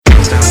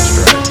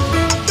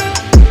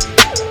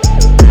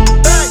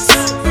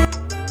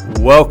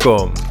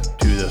Welcome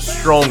to the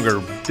Stronger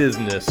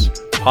Business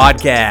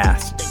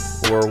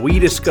Podcast, where we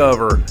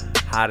discover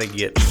how to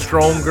get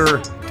stronger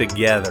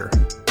together.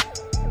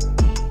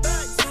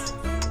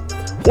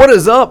 What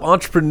is up,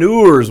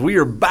 entrepreneurs? We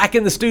are back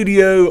in the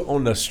studio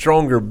on the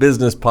Stronger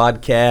Business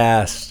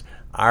Podcast.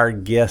 Our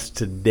guest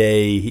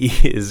today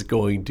is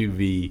going to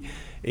be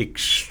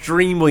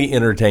extremely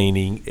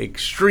entertaining,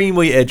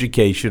 extremely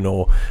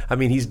educational. I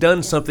mean, he's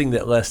done something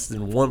that less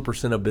than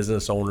 1% of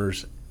business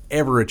owners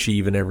ever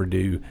achieve and ever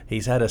do.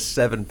 He's had a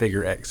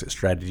 7-figure exit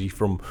strategy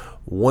from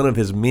one of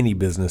his many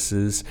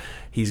businesses.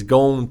 He's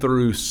gone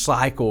through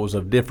cycles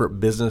of different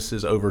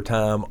businesses over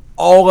time,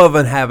 all of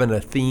them having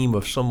a theme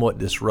of somewhat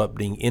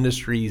disrupting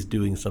industries,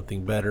 doing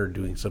something better,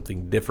 doing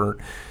something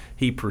different.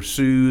 He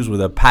pursues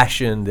with a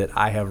passion that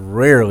I have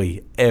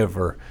rarely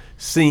ever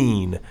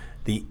seen.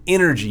 The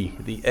energy,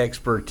 the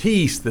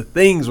expertise, the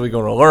things we're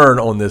going to learn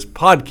on this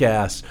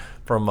podcast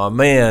from my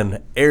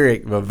man,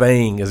 Eric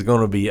Vevang, is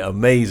going to be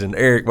amazing.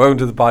 Eric, welcome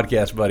to the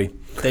podcast, buddy.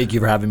 Thank you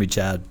for having me,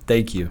 Chad.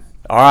 Thank you.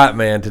 All right,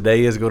 man.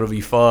 Today is going to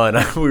be fun.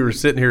 We were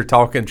sitting here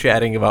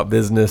chatting about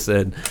business,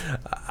 and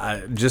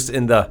just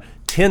in the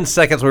 10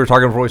 seconds we were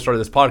talking before we started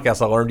this podcast,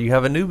 I learned you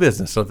have a new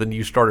business, something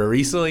you started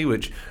recently,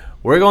 which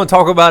we're going to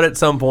talk about at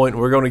some point.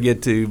 We're going to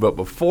get to. But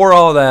before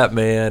all that,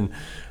 man,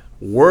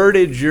 where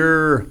did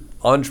your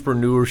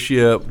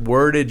entrepreneurship,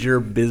 where did your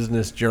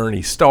business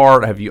journey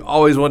start? Have you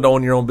always wanted to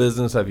own your own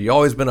business? Have you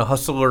always been a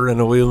hustler and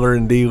a wheeler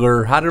and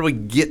dealer? How did we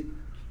get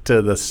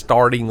to the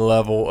starting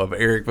level of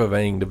Eric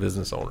Vevang, the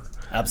business owner?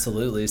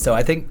 Absolutely. So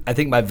I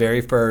think my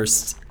very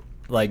first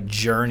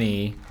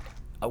journey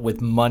with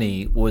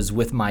money was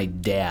with my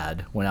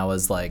dad when I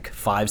was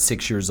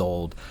 5-6 years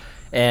old.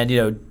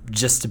 And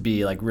just to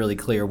be really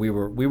clear, we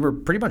were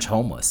pretty much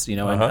homeless. And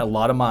a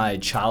lot of my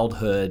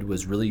childhood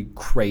was really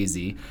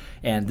crazy.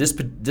 And this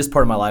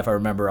part of my life, I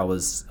remember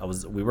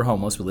we were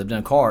homeless. We lived in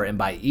a car, and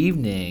by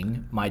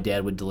evening, my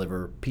dad would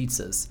deliver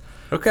pizzas.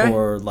 Okay.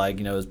 For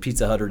it was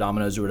Pizza Hut or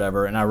Domino's or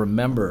whatever. And I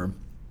remember,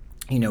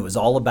 it was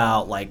all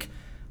about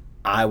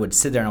I would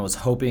sit there and I was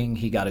hoping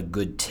he got a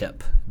good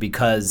tip,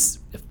 because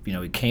if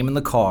he came in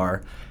the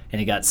car and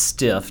he got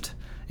stiffed,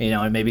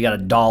 and maybe got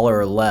 $1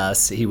 or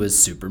less, he was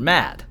super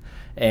mad.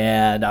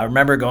 And I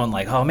remember going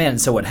oh man.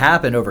 So what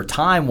happened over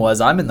time was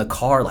I'm in the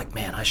car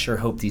man, I sure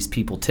hope these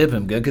people tip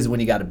him good, because when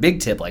he got a big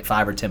tip,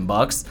 $5 or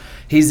 $10,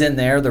 he's in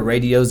there, the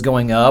radio's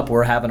going up,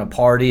 we're having a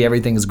party,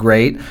 everything's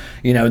great.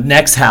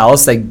 Next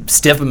house, they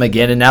stiff him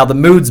again, and now the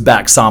mood's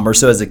back somber.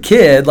 So as a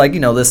kid,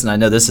 listen, I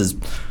know this is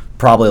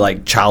probably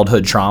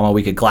childhood trauma,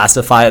 we could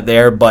classify it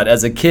there, but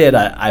as a kid,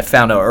 I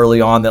found out early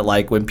on that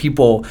when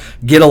people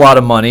get a lot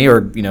of money,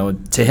 or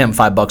to him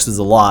 $5 is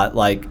a lot,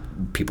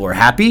 people are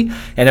happy,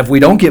 and if we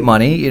don't get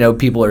money,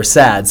 people are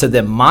sad. So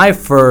then my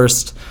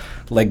first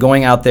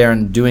going out there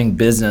and doing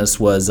business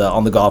was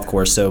on the golf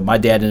course. So my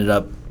dad ended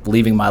up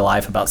leaving my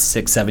life about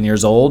 6-7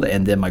 years old,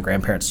 and then my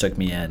grandparents took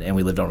me in, and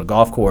we lived on a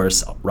golf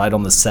course right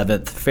on the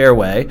 7th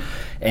fairway.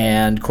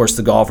 And of course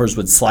the golfers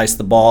would slice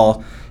the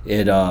ball,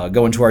 it'd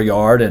go into our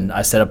yard, and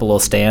I set up a little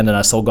stand and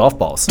I sold golf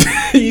balls.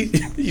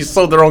 You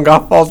sold their own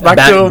golf balls back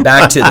to them?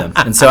 Back to them.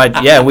 And so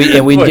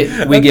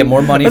we get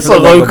more money. That's for the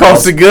a low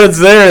cost of goods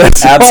there.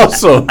 That's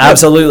awesome.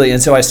 Absolutely.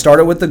 And so I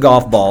started with the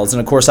golf balls,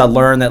 and of course I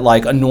learned that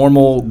a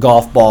normal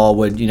golf ball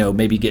would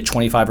maybe get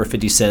 25 or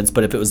 50 cents,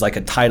 but if it was a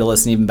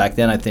Titleist, and even back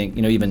then I think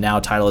even now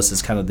Titleist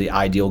is kind of the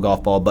ideal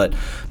golf ball, but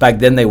back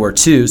then they were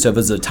too. So if it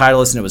was a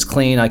Titleist and it was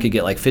clean, I could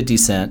get 50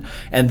 cents.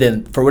 And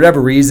then for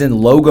whatever reason,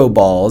 logo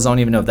balls, I don't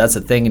even know if that's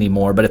a thing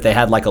anymore, but if they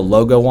had a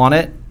logo on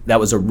it, that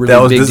was a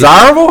really big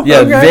desirable? Yeah,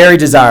 okay. Very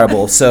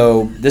desirable.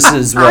 So this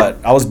is what,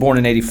 I was born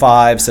in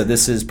 85, so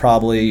this is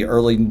probably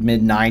early,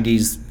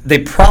 mid-90s. They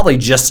probably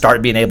just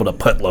started being able to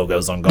put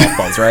logos on golf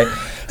balls, right?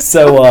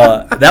 So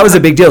that was a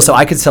big deal. So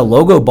I could sell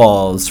logo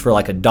balls for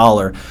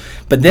 $1.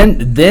 But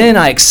then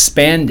I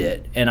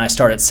expanded, and I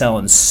started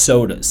selling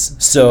sodas.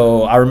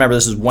 So I remember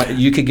this is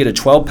you could get a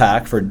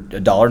 12-pack for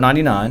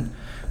 $1.99.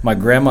 My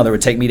grandmother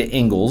would take me to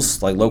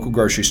Ingles, local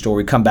grocery store.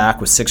 We'd come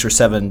back with 6 or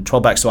 7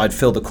 12-packs, so I'd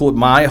fill the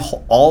cooler.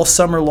 All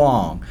summer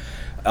long,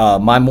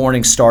 my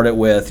morning started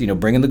with,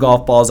 bringing the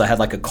golf balls. I had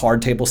a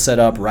card table set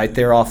up right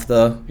there off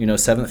the,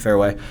 7th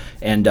fairway,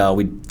 and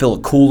we'd fill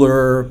a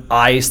cooler,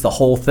 ice, the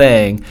whole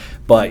thing.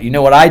 But you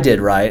know what I did,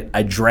 right?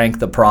 I drank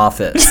the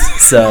profits.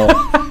 So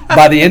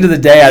by the end of the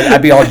day,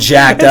 I'd be all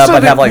jacked up. So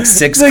I'd have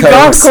 6 Cokes. The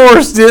golf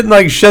course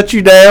didn't shut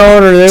you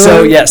down, or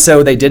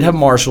so they did have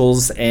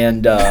Marshalls,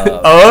 and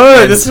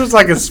this was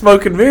like a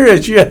smoke and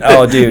mirrors. You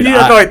had dude, you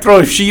had to throw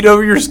a sheet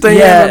over your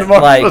stand. Yeah,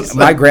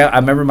 I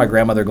remember my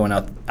grandmother going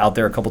out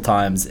there a couple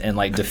times and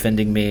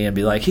defending me and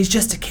be he's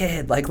just a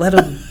kid, let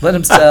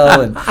him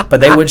sell.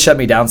 But they would shut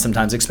me down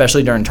sometimes,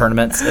 especially during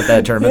tournaments. If they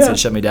had tournaments, they'd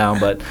shut me down.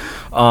 But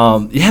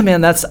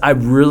man, I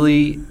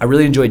really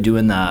enjoyed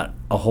doing that.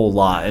 a whole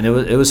lot, and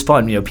it was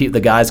fun. You know,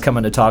 the guys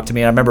coming to talk to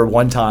me. I remember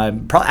one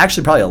time,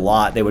 probably a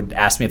lot, they would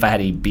ask me if I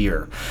had any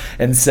beer,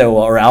 and so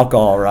or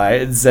alcohol,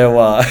 right? And so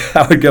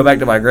I would go back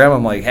to my grandma.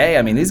 I'm like, hey,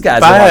 I mean, these guys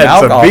if I had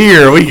alcohol. Some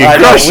beer, we could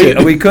crush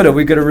it. We could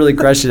have really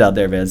crushed it out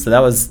there, man. So that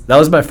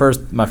was my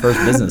first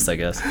business, I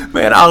guess.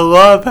 Man, I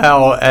love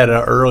how at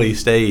an early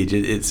stage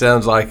it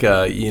sounds like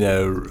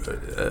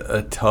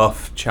a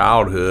tough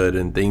childhood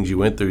and things you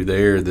went through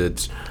there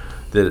that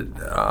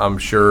I'm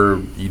sure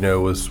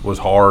was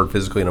hard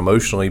physically and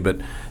emotionally.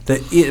 But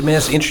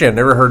it's interesting. I've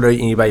never heard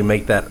anybody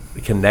make that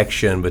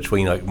connection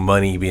between like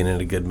money being in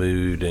a good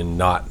mood and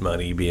not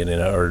money being in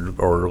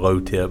or low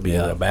tip being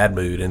in a bad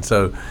mood. And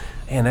so,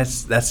 man,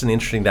 that's an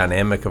interesting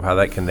dynamic of how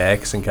that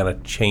connects and kind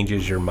of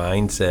changes your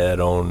mindset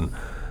on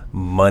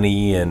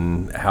money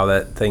and how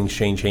that things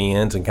change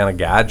hands and kind of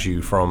guides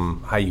you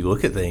from how you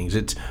look at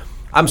things.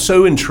 I'm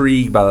so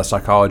intrigued by the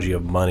psychology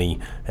of money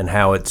and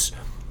how it's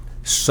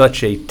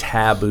such a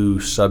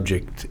taboo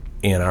subject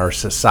in our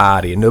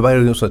society, and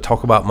nobody wants to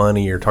talk about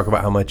money or talk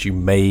about how much you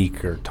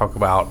make or talk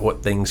about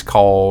what things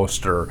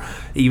cost, or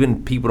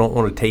even people don't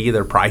want to tell you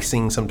their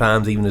pricing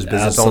sometimes, even as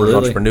business owners,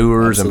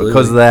 entrepreneurs. And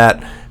because of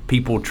that,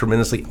 people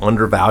tremendously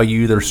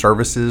undervalue their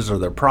services or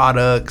their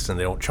products, and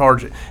they don't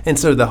charge it. And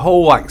so the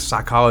whole like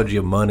psychology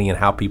of money and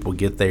how people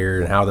get there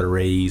and how they're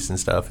raised and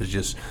stuff is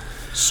just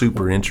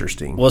super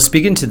interesting. Well,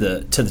 speaking to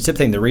the tip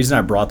thing, the reason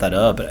I brought that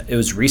up, it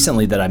was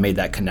recently that I made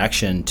that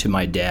connection to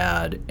my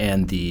dad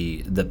and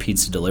the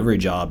pizza delivery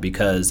job,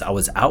 because I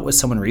was out with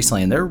someone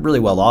recently and they're really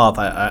well off.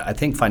 I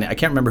think I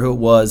can't remember who it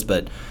was,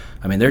 but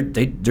I mean they're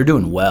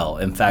doing well.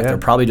 In fact, they're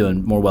probably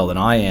doing more well than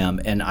I am.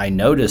 And I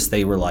noticed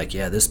they were like,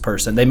 yeah, this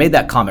person. They made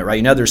that comment,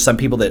 right? There's some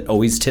people that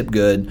always tip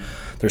good.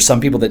 There's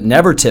some people that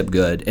never tip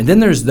good, and then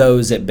there's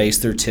those that base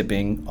their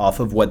tipping off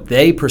of what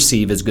they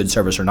perceive as good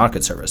service or not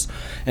good service.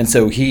 And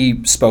so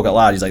he spoke out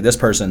loud. He's like, this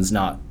person's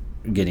not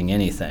getting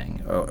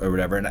anything or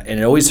whatever. And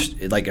it always,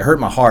 it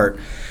hurt my heart,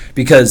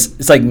 because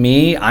it's like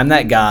me, I'm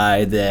that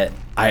guy that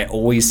I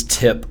always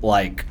tip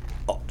like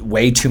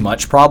way too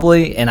much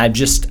probably, and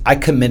I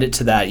committed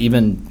to that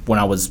even when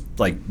I was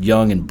like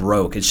young and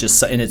broke. It's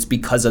just, and it's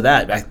because of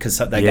that, because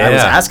that guy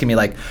was asking me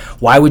like,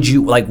 why would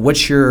you, like,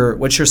 what's your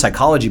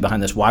psychology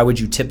behind this? Why would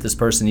you tip this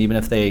person even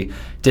if they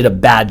did a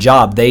bad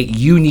job?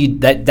 You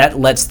need that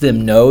lets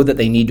them know that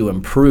they need to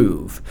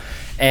improve.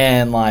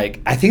 And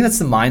like, I think that's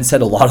the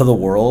mindset a lot of the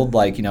world,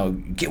 like,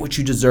 get what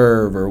you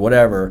deserve or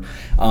whatever.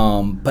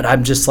 But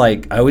I'm just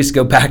like, I always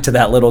go back to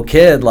that little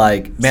kid,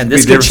 like, man,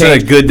 this could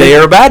change. A good day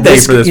or a bad day for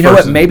this person. You know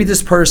what? Maybe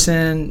this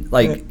person,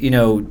 like,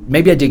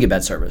 maybe I did get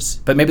bad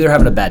service, but maybe they're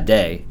having a bad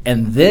day,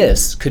 and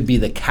this could be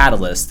the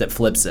catalyst that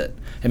flips it.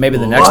 And maybe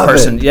the next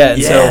person,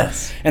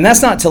 and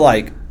that's not to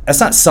like. That's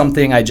not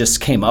something I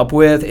just came up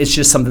with. It's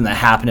just something that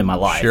happened in my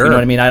life. Sure. You know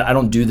what I mean? I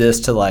don't do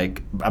this to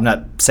like, I'm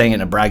not saying it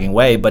in a bragging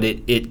way, but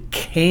it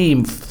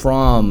came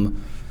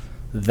from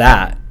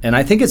that. And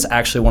I think it's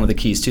actually one of the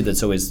keys too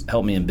that's always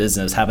helped me in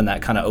business, having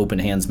that kind of open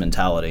hands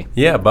mentality.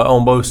 Yeah, but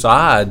on both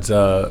sides,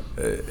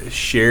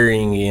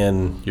 sharing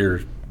in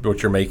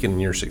what you're making,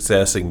 your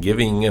success, and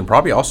giving, and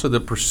probably also the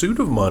pursuit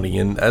of money.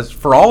 And as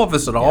for all of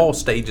us at all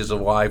stages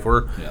of life,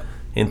 we're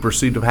in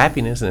pursuit of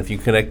happiness, and if you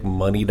connect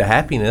money to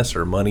happiness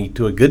or money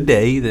to a good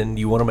day, then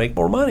you want to make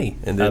more money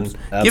and then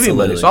giving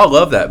money. So I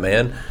love that,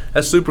 man.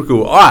 That's super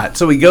cool. All right,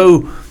 so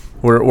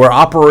we're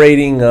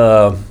operating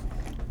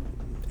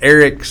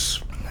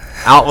Eric's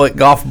outlet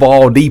golf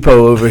ball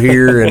depot over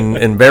here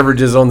and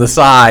beverages on the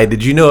side.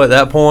 Did you know at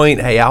that point,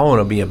 hey, I want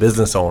to be a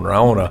business owner. I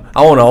want to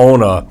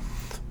own a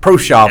pro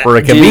shop or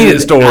a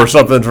convenience store or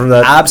something from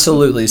that.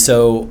 Absolutely.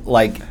 So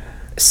like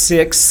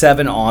 6,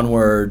 7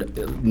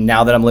 onward,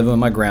 now that I'm living with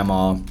my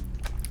grandma,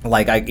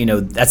 like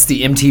that's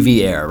the MTV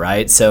era,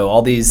 right? So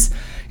all these,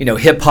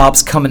 hip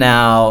hop's coming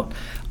out,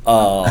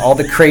 all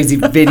the crazy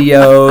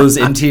videos,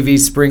 MTV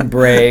Spring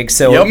Break.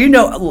 So,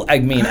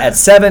 at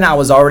 7, I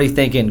was already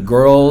thinking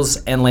girls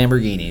and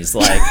Lamborghinis.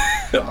 Like,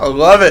 I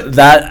love it.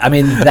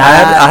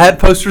 I had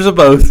posters of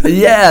both.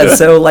 Yeah.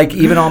 So, like,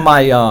 even on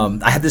my,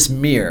 I had this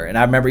mirror, and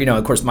I remember,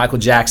 of course, Michael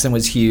Jackson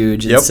was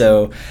huge. And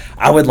so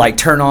I would, like,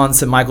 turn on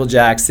some Michael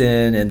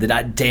Jackson, and then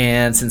I'd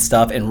dance and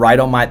stuff. And right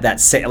on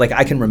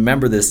I can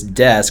remember this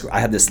desk.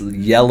 I had this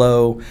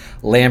yellow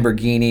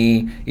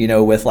Lamborghini,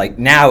 with, like,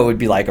 now it would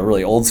be like a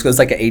really old school. It's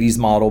like an 80s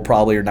model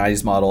probably, or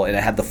 90s model, and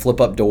it had the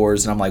flip up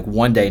doors. And I'm like,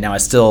 one day now, I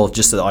still,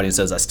 just so the audience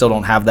knows, I still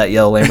don't have that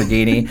yellow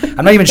Lamborghini.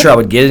 I'm not even sure I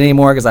would get it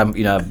anymore, because I'm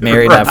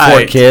married and I have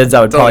 4 kids.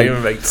 I would probably,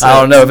 I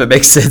don't know if it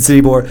makes sense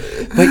anymore,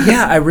 but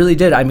yeah, I really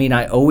did.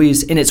 I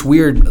always, and it's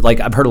weird, like,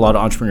 I've heard a lot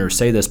of entrepreneurs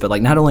say this, but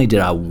like, not only did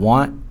I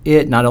want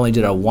it, not only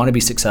did I want to be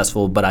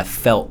successful, but I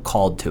felt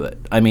called to it.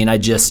 I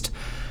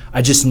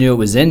just knew it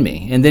was in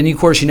me. And then of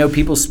course,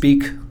 people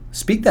speak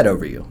that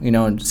over you,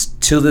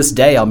 and to this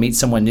day, I'll meet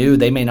someone new.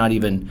 They may not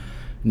even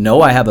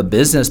know I have a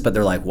business, but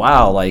they're like,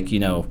 wow, like,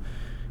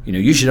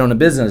 you should own a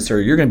business,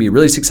 or you're going to be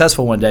really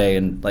successful one day.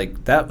 And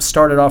like, that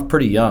started off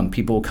pretty young.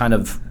 People kind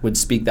of would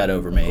speak that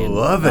over me.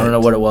 Love it. I don't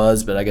know what it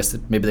was, but I guess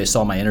maybe they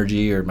saw my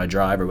energy or my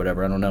drive or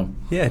whatever. I don't know.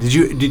 Yeah.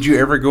 Did you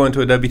ever go into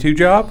a W-2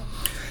 job?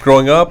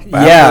 growing up?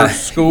 Yeah. After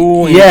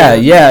school?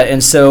 Yeah.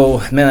 And so,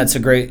 man, that's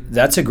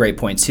a great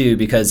point too,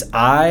 because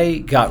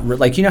I got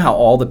like, you know how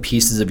all the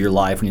pieces of your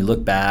life, when you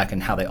look back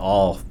and how they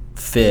all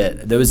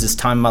fit. There was this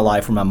time in my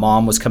life where my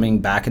mom was coming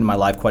back into my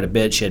life quite a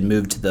bit. She had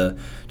moved to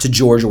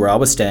Georgia where I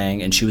was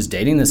staying, and she was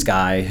dating this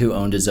guy who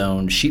owned his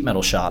own sheet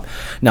metal shop.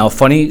 Now, a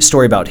funny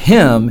story about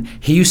him,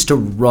 he used to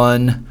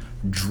run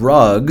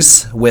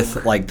drugs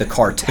with like the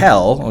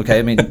cartel. Okay,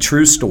 I mean,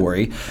 true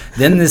story.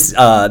 Then this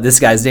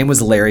guy's name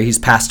was Larry. He's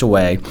passed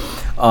away,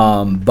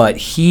 but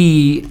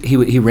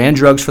he ran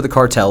drugs for the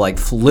cartel.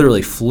 Like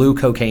literally flew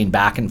cocaine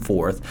back and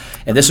forth.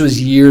 And this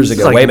was years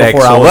ago, like way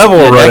before I was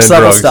next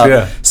level drugs, stuff.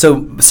 Yeah.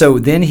 So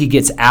then he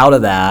gets out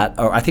of that,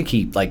 or I think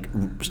he like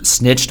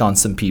snitched on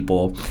some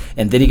people,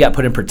 and then he got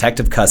put in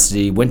protective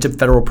custody. Went to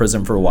federal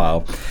prison for a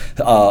while.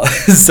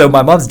 So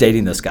my mom's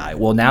dating this guy.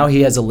 Well, now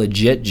he has a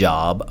legit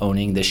job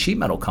owning this sheet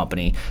metal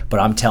company,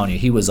 but I'm telling you,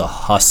 he was a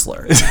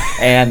hustler.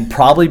 And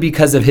probably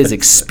because of his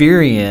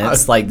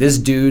experience, like this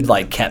dude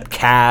like kept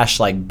cash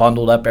like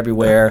bundled up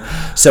everywhere.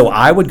 So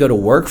I would go to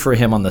work for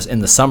him in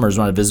the summers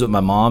when I'd visit with my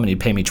mom, and he'd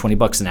pay me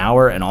 $20 an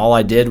hour, and all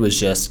I did was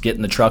just get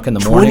in the truck in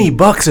the morning.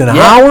 $20 an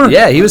hour?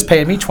 Yeah, he was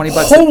paying me $20.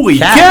 Holy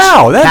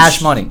cow! That's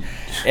cash money.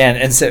 And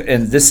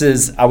this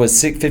is, I was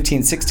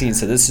 15, 16,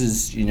 so this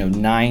is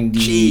 90.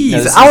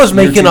 Jeez, I was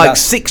making like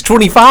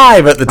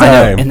 $6.25 at the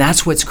time. And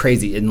that's what's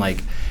crazy. And like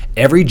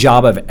every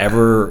job I've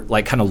ever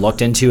like kind of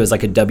looked into as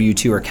like a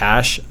W-2 or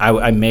cash,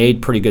 I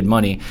made pretty good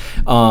money.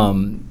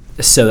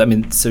 So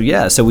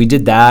we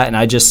did that, and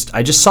I just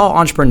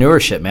saw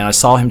entrepreneurship, man. I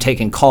saw him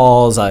taking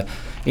calls. I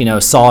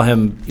saw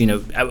him.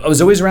 I was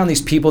always around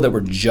these people that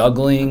were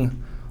juggling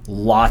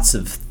lots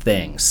of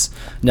things.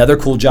 Another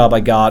cool job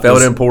I got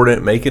felt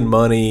important, making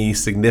money,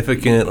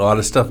 significant, a lot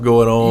of stuff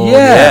going on.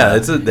 Yeah,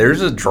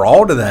 there's a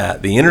draw to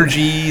that. The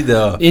energy,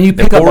 and you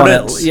pick up on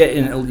it. Yeah,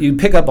 and you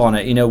pick up on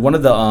it. One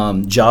of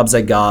the jobs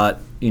I got,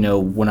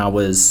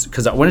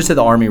 because I went into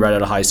the Army right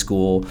out of high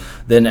school.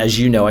 Then, as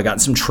you know, I got in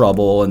some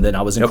trouble, and then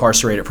I was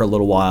incarcerated for a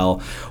little while.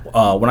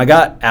 When I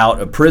got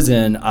out of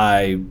prison,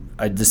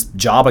 this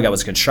job I got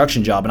was a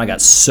construction job, and I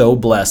got so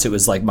blessed. It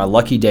was like my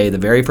lucky day. The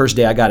very first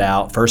day I got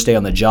out, first day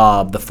on the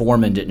job, the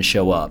foreman didn't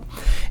show up.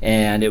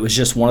 And it was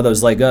just one of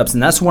those leg ups.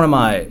 And that's one of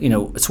my,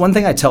 it's one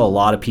thing I tell a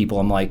lot of people.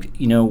 I'm like,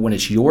 when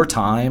it's your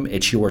time,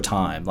 it's your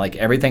time. Like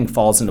everything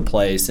falls into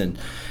place. And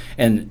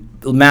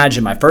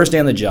imagine my first day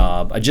on the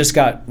job, I just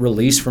got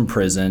released from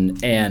prison,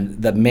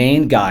 and the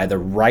main guy, the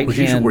right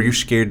hand. Were you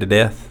scared to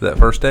death that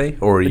first day,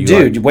 or were you?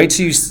 Dude, wait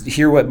till you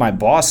hear what my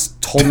boss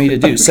told me to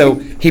do. So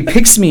he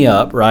picks me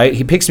up, right?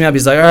 He's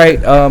like, all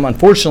right,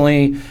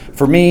 unfortunately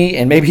for me,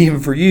 and maybe even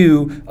for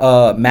you,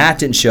 Matt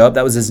didn't show up.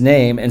 That was his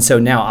name, and so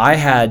now I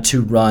had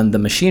to run the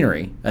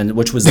machinery,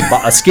 which was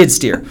a skid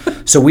steer.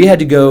 So we had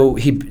to go.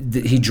 He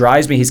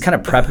drives me. He's kind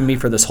of prepping me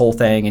for this whole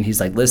thing, and he's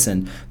like,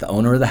 listen, the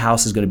owner of the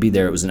house is going to be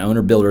there. It was an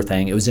owner-builder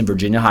thing. It was in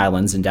Virginia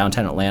Highlands in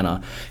downtown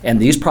Atlanta, and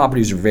these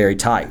properties are very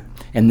tight.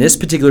 And this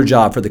particular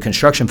job, for the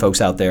construction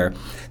folks out there,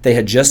 they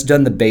had just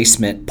done the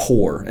basement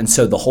pour, and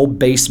so the whole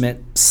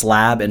basement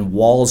slab and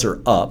walls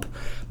are up,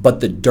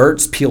 but the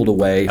dirt's peeled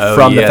away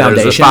from the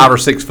foundation. There's a 5 or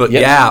 6 foot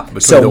gap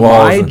between the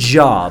walls. So my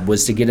job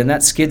was to get in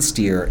that skid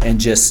steer and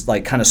just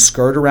like kind of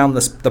skirt around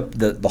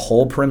the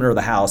whole perimeter of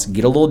the house,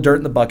 get a little dirt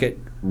in the bucket,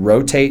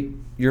 rotate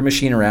your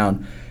machine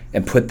around,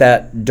 and put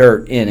that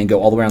dirt in and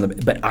go all the way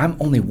around but I'm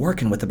only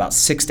working with about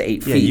 6 to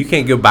 8 feet. Yeah, you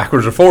can't go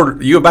backwards or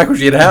forward. You go backwards,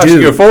 you get a house.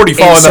 Dude, you go 40,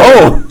 fall in the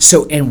hole.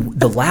 So, and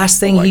the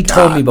last thing he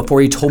told me before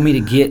he told me to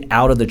get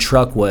out of the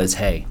truck was,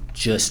 hey,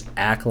 just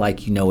act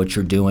like you know what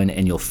you're doing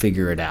and you'll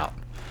figure it out.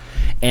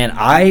 And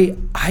I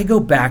go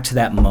back to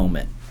that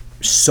moment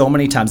so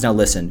many times. Now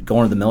listen,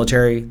 going to the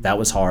military, that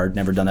was hard.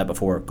 Never done that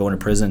before. Going to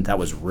prison, that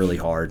was really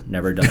hard.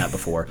 Never done that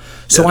before.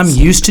 So I'm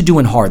used to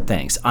doing hard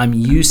things. I'm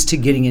used to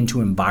getting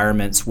into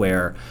environments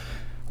where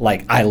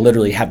like I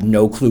literally have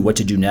no clue what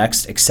to do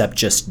next except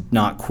just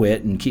not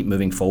quit and keep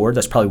moving forward.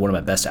 That's probably one of my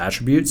best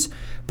attributes.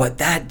 But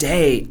that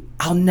day,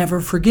 I'll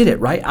never forget it,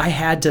 right? I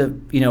had to,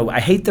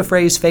 I hate the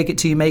phrase fake it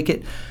till you make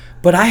it,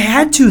 but I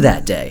had to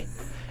that day.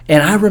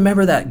 And I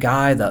remember that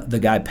guy, the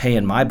guy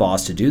paying my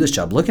boss to do this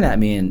job, looking at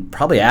me and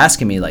probably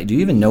asking me, like, do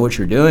you even know what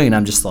you're doing? And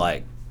I'm just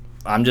like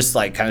kind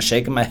of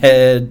shaking my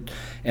head.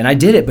 And I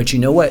did it. But you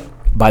know what?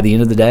 By the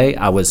end of the day,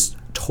 I was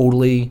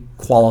totally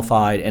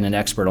qualified and an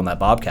expert on that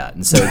Bobcat.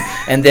 And so,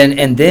 and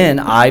then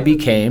I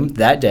became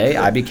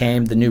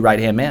the new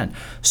right-hand man.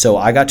 So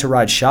I got to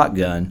ride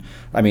shotgun.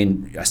 I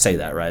mean, I say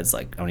that, right? It's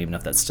like, I don't even know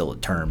if that's still a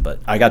term,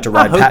 but I got to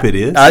ride. I hope it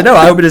is. I know,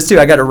 I hope it is too.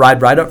 I got to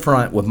ride right up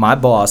front with my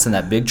boss in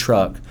that big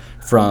truck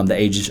from the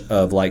age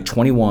of like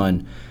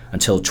 21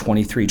 until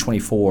 23,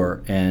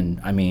 24. And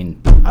I mean,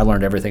 I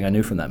learned everything I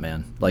knew from that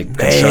man. Like,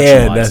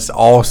 man, that's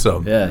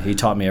awesome. Yeah, he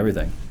taught me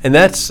everything. And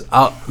that's,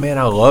 man,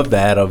 I love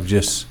that of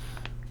just,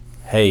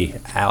 hey,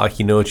 act like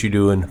you know what you're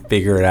doing,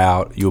 figure it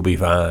out, you'll be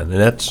fine. And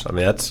that's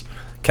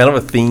kind of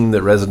a theme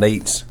that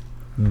resonates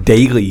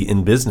daily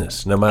in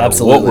business, no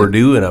matter what we're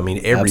doing. I mean,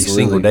 every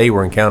single day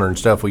we're encountering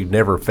stuff we've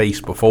never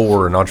faced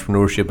before in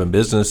entrepreneurship and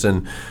business.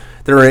 And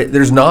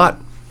there's not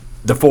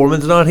the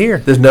foreman's not here.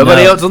 There's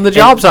nobody else on the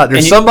job site.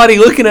 There's somebody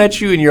looking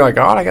at you, and you're like,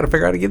 all right, I got to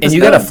figure out how to get this done.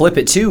 And you got to flip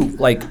it too,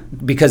 like,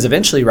 because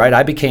eventually, right,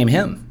 I became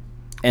him.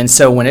 And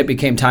so when it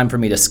became time for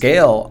me to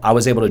scale, I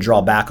was able to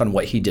draw back on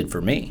what he did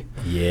for me.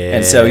 Yeah.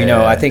 And so,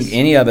 I think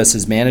any of us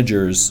as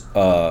managers,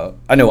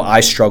 I know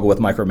I struggle with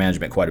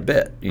micromanagement quite a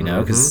bit,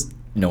 because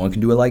no one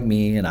can do it like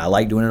me, and I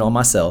like doing it all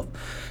myself.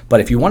 But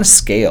if you want to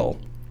scale,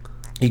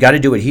 you got to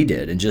do what he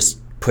did and just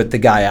put the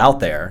guy out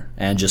there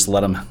and just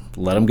let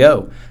him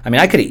go. I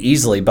mean, I could have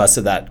easily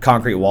busted that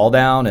concrete wall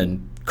down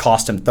and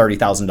cost him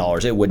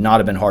 $30,000. It would not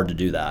have been hard to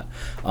do that.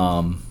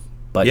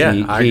 But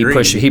he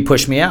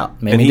pushed me out.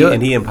 And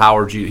he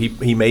empowered you.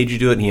 He made you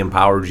do it, and he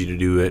empowered you to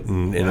do it,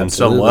 and on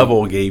some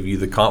level gave you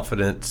the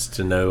confidence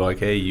to know, like,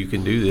 hey, you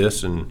can do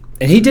this.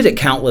 And he did it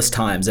countless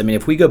times. I mean,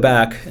 if we go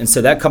back, and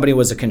so that company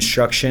was a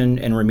construction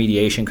and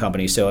remediation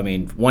company. So, I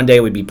mean, one day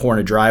we'd be pouring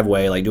a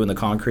driveway, like doing the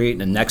concrete,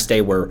 and the next day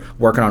we're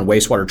working on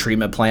wastewater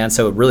treatment plants.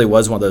 So it really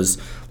was one of those,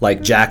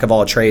 like, jack of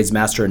all trades,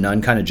 master of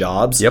none kind of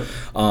jobs. Yep.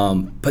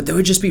 But there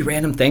would just be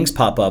random things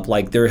pop up.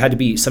 Like,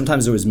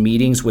 sometimes there was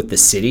meetings with the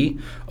city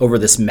over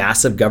this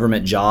massive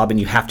government job, and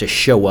you have to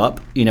show up,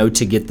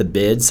 to get the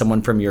bid.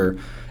 Someone from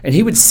and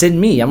he would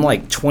send me, I'm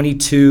like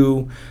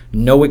 22,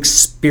 no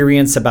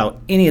experience about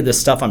any of this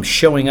stuff. I'm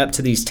showing up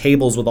to these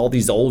tables with all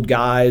these old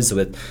guys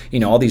with,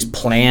 all these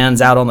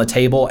plans out on the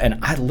table. And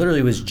I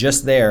literally was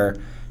just there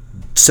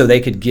so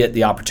they could get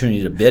the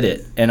opportunity to bid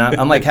it. And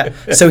I'm like,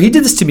 so he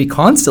did this to me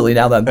constantly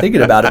now that I'm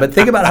thinking about it. But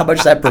think about how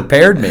much that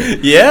prepared me.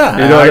 Yeah,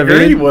 I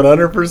agree,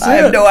 100%. I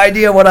have no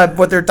idea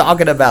what they're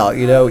talking about,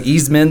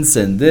 easements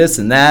and this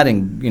and that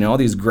and, all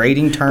these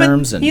grading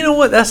terms. But you know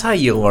what? That's how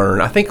you learn.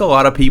 I think a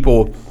lot of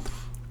people...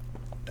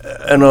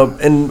 And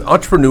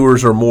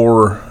entrepreneurs are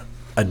more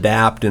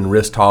adapt and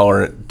risk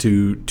tolerant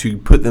to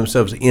put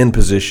themselves in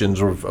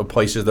positions or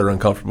places that are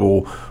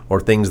uncomfortable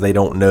or things they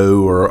don't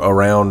know or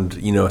around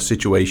a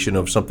situation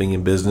of something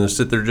in business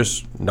that they're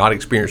just not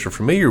experienced or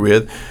familiar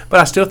with. But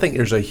I still think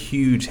there's a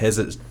huge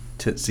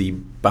hesitancy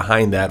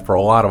behind that for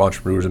a lot of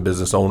entrepreneurs and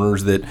business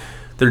owners that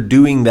they're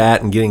doing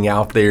that and getting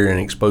out there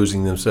and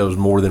exposing themselves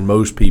more than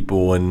most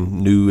people in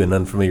new and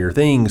unfamiliar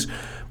things.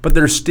 But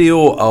there's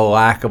still a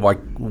lack of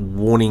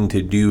wanting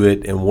to do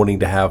it and wanting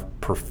to have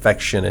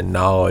perfection and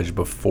knowledge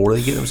before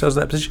they get themselves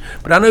in that position.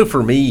 But I know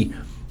for me,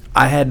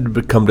 I had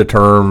to come to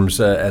terms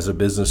as a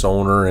business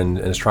owner and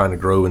as trying to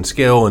grow and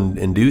scale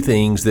and do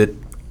things that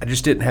I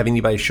just didn't have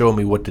anybody showing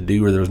me what to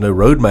do or there was no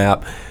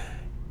roadmap.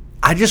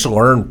 I just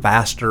learned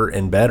faster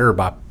and better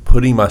by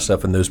putting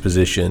myself in those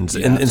positions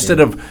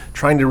instead of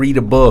trying to read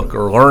a book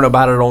or learn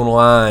about it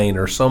online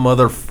or some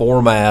other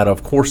format.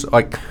 Of course,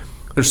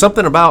 there's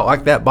something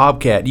about that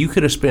Bobcat. You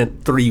could have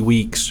spent 3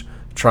 weeks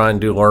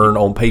trying to learn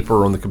on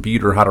paper on the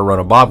computer how to run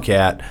a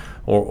Bobcat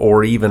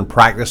or even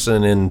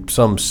practicing in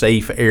some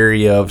safe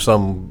area of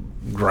some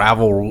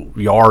gravel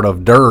yard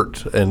of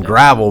dirt and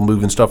gravel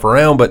moving stuff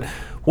around. But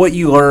what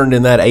you learned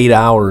in that 8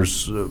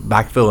 hours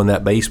backfilling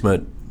that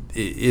basement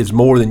is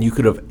more than you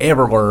could have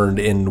ever learned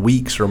in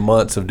weeks or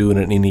months of doing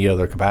it in any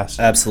other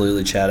capacity.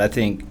 Absolutely, Chad. I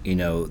think,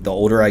 the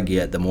older I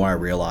get, the more I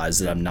realize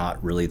that I'm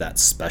not really that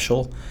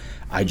special.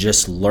 I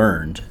just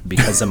learned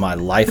because of my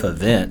life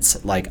events,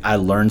 I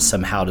learned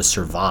somehow to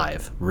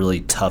survive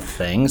really tough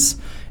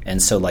things.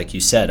 And so, like you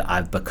said,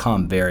 I've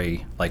become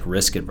very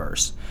risk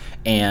adverse.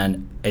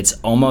 And it's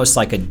almost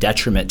like a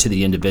detriment to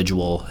the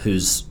individual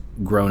who's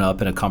grown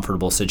up in a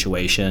comfortable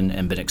situation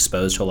and been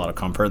exposed to a lot of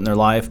comfort in their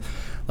life.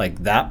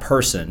 That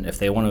person, if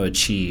they want to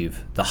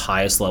achieve the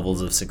highest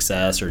levels of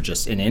success or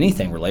just in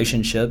anything,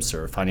 relationships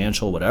or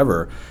financial,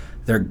 whatever,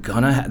 they're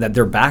gonna that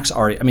their backs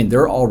are.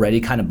 They're already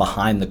kind of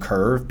behind the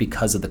curve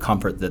because of the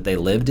comfort that they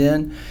lived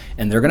in,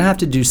 and they're gonna have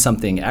to do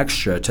something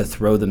extra to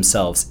throw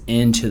themselves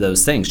into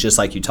those things. Just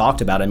like you talked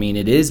about.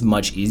 It is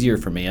much easier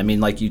for me.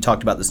 You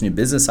talked about this new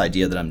business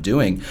idea that I'm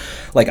doing.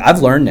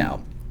 I've learned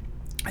now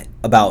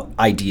about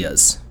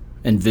ideas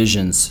and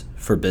visions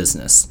for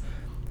business.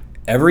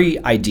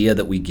 Every idea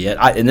that we get,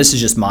 and this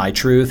is just my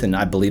truth, and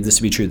I believe this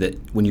to be true, that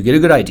when you get a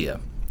good idea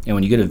and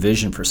when you get a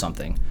vision for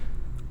something,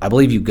 I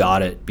believe you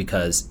got it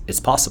because it's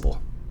possible.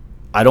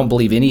 I don't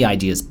believe any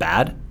idea is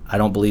bad. I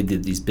don't believe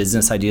that these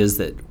business ideas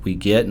that we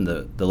get and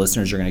the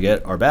listeners are going to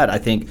get are bad. I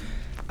think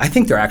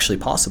they're actually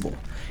possible.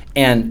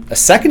 And a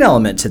second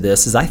element to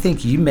this is I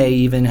think you may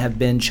even have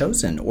been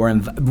chosen or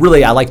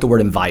really I like the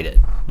word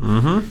invited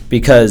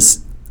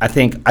because I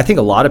think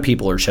a lot of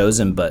people are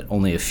chosen, but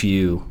only a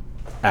few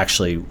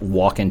actually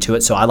walk into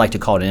it. So I like to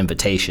call it an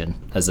invitation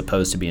as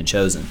opposed to being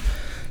chosen.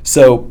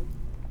 So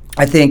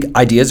I think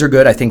ideas are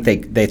good. I think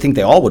they think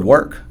they all would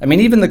work.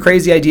 Even the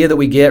crazy idea that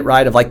we get,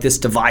 right, of this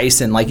device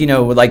and we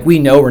know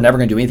we're never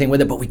going to do anything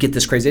with it, but we get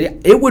this crazy idea.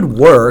 It would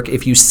work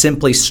if you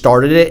simply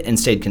started it and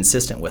stayed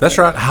consistent with it. That's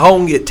right. How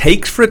long it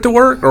takes for it to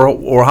work or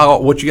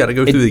what you got to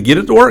go through to get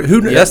it to work?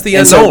 That's the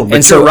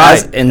unknown.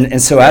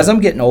 So as I'm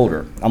getting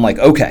older, I'm like,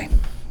 okay,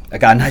 I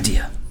got an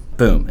idea.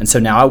 Boom. And so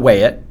now I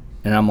weigh it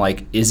and I'm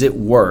like, is it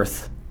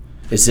worth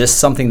Is this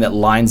something that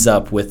lines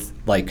up with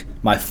like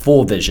my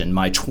full vision,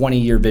 my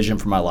 20-year vision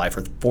for my life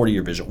or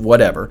 40-year vision,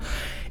 whatever?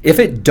 If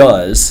it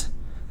does,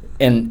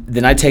 and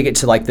then I take it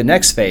to like the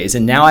next phase,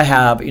 and now I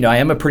have, I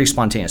am a pretty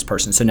spontaneous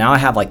person, so now I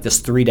have like this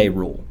 3-day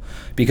rule,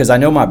 because I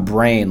know my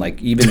brain,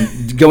 like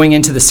even going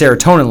into the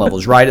serotonin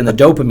levels, right, and the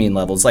dopamine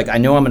levels, like I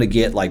know I'm going to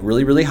get like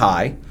really, really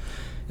high,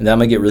 and then I'm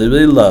going to get really,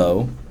 really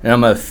low, and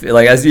I'm going to,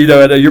 like, as you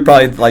know, you're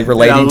probably like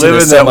relating to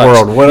this so much. I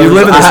live in that world. You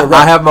live in this world.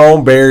 I have my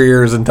own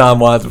barriers and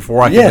timelines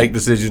before I can make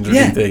decisions or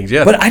do things.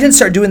 Yeah. But I didn't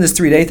start doing this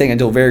 3-day thing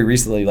until very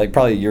recently, like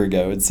probably a year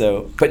ago. And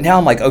so, but now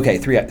I'm like, okay,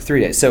 three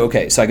days. So,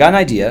 so I got an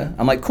idea.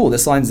 I'm like, cool,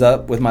 this lines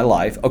up with my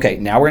life. Okay,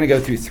 now we're going to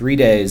go through 3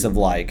 days of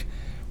like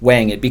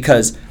weighing it,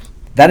 because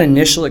that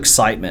initial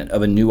excitement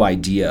of a new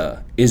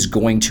idea is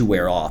going to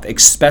wear off,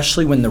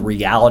 especially when the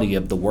reality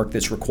of the work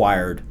that's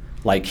required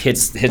like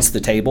hits the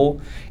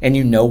table, and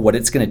you know what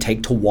it's going to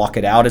take to walk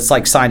it out. It's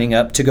like signing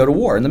up to go to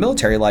war in the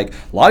military. Like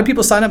a lot of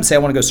people sign up and say, I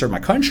want to go serve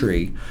my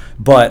country,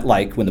 but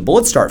like when the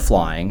bullets start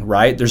flying,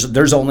 right,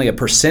 there's only a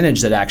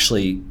percentage that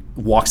actually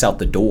walks out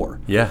the door.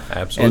 Yeah,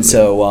 absolutely.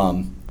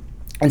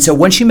 And so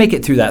once you make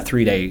it through that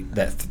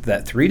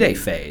 3-day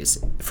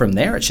phase, from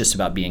there it's just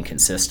about being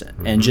consistent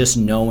and just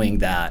knowing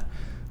that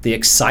the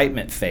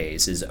excitement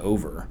phase is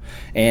over.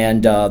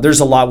 And there's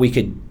a lot we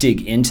could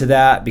dig into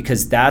that,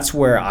 because that's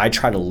where I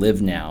try to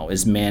live now,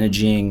 is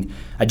managing.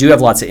 I do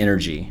have lots of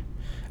energy,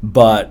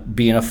 but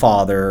being a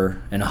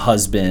father and a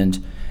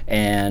husband,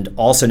 and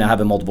also now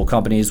having multiple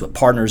companies with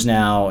partners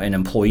now and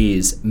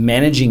employees,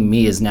 managing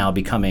me is now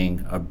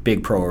becoming a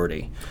big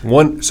priority.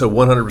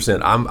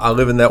 100%. I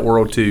live in that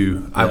world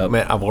too.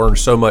 Yep. I've learned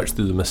so much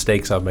through the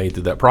mistakes I've made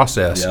through that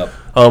process.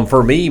 Yep.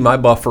 For me, my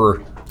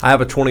buffer, I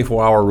have a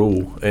 24-hour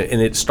rule, and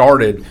it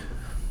started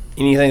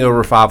anything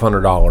over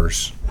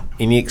 $500,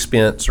 any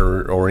expense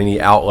or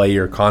any outlay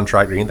or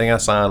contract or anything I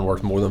sign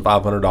worth more than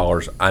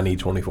 $500, I need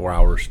 24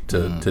 hours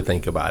to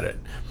think about it,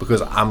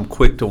 because I'm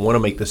quick to want to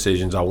make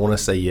decisions. I want to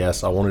say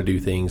yes. I want to do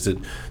things that,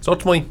 so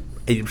ultimately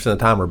 80% of the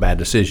time are bad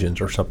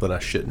decisions or something I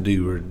shouldn't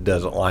do or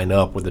doesn't line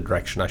up with the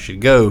direction I should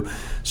go.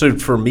 So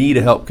for me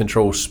to help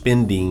control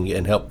spending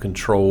and help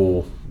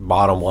control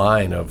bottom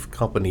line of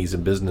companies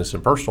and business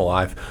and personal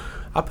life,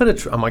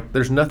 I'm like,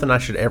 there's nothing I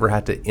should ever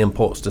have to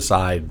impulse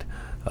decide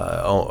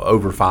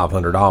over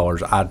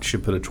 $500. I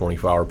should put a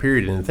 24-hour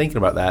period in thinking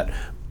about that.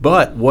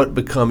 But what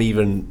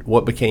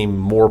became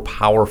more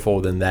powerful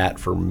than that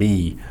for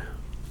me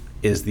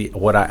is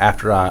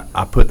after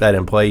I put that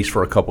in place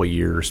for a couple of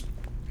years,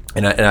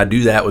 and I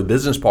do that with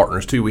business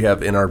partners too. We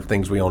have in our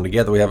things we own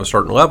together, we have a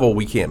certain level.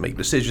 We can't make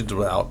decisions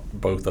without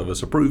both of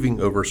us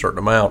approving over a certain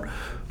amount.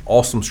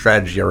 Awesome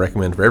strategy I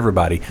recommend for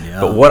everybody. Yeah.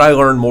 But what I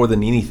learned more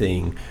than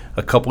anything,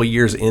 a couple of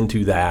years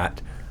into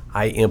that,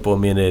 I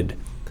implemented,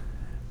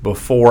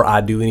 before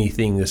I do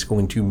anything that's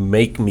going to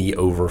make me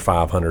over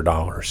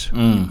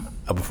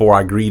 $500, before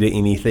I agree to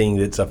anything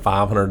that's a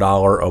 $500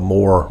 or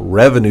more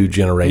revenue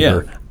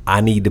generator, I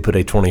need to put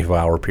a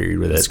 24-hour period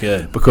with it. That's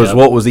good. Because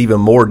what was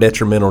even more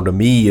detrimental to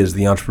me is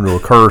the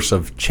entrepreneurial curse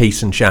of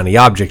chasing shiny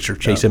objects or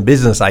chasing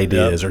business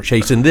ideas or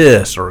chasing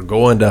this or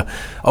going to,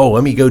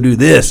 let me go do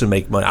this and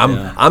make money.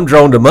 I'm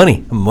drawn to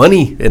money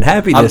and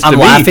happiness. I'm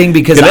laughing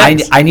because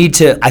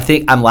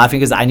I'm laughing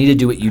because I need to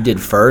do what you did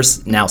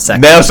first, now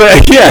second. Because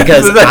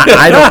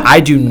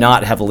I do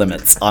not have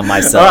limits on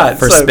myself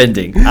for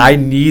spending. I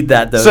need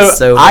that though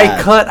so bad.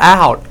 I cut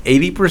out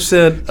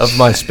 80% of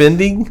my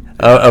spending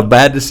of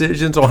bad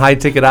decisions on high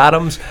ticket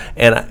items,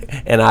 and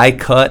I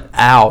cut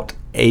out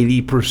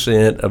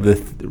 80% of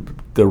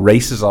the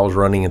races I was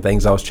running and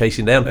things I was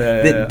chasing down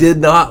that did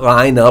not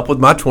line up with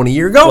my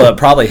 20-year goal. Well, it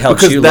probably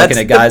helps you looking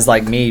at guys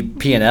like me,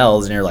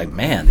 P&Ls, and you're like,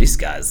 man, these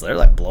guys, they're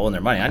like blowing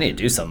their money. I need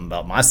to do something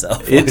about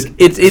myself.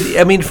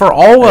 I mean, for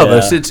all of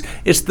us,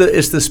 it's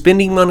the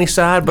spending money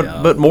side,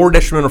 but more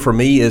detrimental for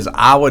me is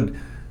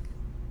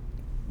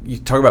you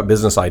talk about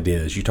business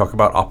ideas, you talk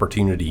about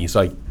opportunities.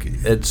 Like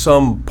at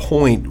some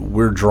point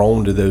we're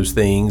drawn to those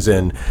things,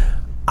 and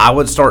I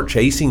would start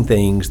chasing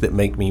things that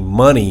make me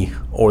money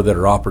or that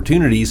are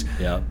opportunities,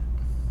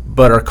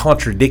 but are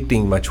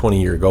contradicting my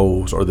 20-year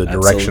goals or the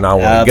direction I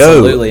want to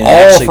go.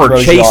 All for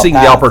chasing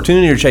the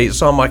opportunity or chase.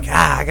 So I'm like,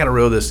 I got to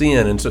reel this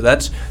in. And so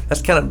that's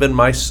kind of been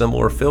my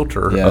similar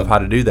filter of how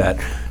to do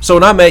that. So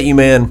when I met you,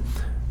 man,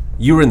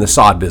 you were in the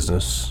sod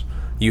business.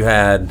 You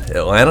had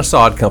Atlanta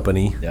Sod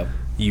Company. Yep.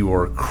 You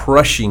were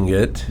crushing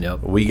it.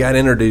 Yep. We got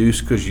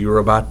introduced because you were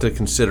about to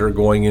consider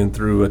going in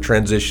through a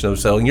transition of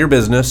selling your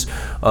business.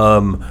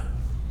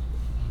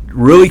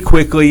 Really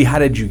quickly, how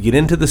did you get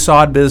into the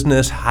sod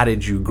business? How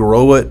did you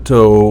grow it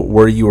to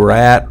where you were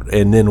at?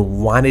 And then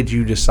why did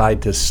you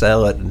decide to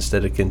sell it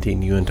instead of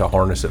continuing to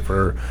harness it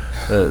for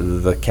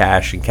the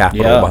cash and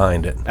capital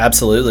behind it?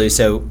 Absolutely.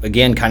 So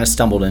again, kind of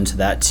stumbled into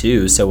that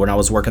too. So when I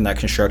was working that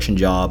construction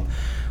job,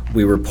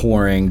 we were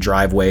pouring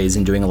driveways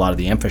and doing a lot of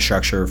the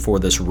infrastructure for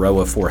this row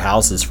of 4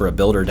 houses for a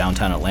builder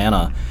downtown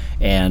Atlanta.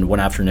 And one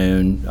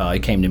afternoon, he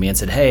came to me and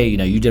said, hey,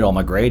 you did all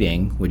my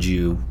grading. Would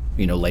you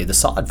lay the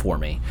sod for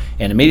me?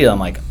 And immediately I'm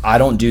like, I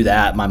don't do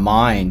that. My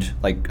mind,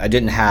 like I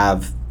didn't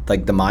have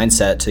like the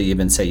mindset to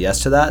even say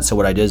yes to that. So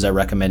what I did is I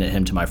recommended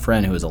him to my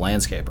friend who was a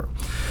landscaper.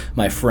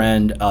 My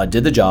friend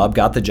did the job,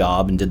 got the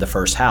job, and did the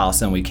first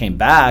house. And when we came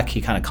back,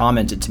 he kind of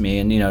commented to me,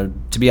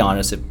 and to be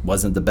honest, it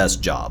wasn't the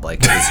best job.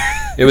 Like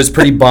it was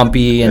pretty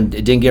bumpy, and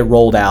it didn't get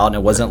rolled out, and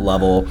it wasn't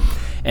level.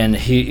 And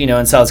he,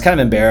 and so I was kind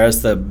of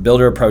embarrassed. The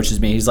builder approaches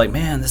me. He's like,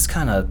 man, this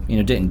kind of,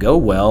 didn't go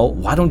well.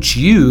 Why don't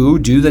you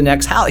do the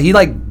next house? He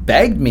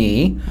begged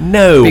me.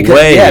 No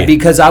way. Yeah,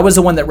 because I was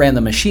the one that ran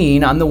the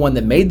machine. I'm the one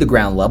that made the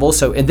ground level.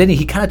 So, and then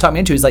he kind of talked me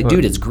into it. He's like,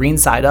 dude, it's green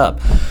side up.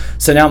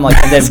 So now I'm like,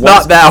 and then it's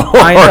not that hard.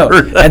 I know.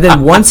 And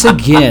then once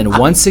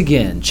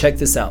again, check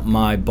this out.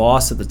 My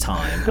boss at the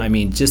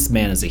time, just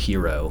man is a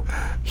hero.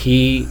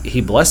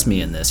 He blessed me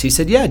in this. He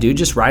said, yeah, dude,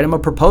 just write him a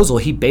proposal.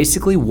 He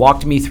basically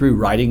walked me through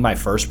writing my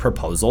first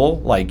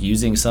proposal, like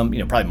using some,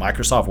 probably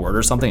Microsoft Word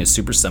or something. It's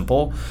super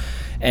simple.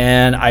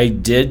 And I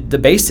did the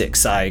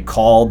basics. I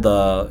called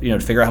to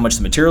figure out how much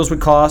the materials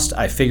would cost.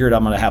 I figured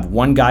I'm going to have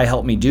one guy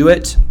help me do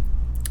it.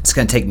 It's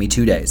going to take me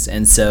 2 days.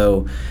 And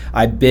so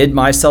I bid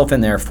myself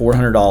in there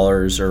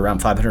 $400 or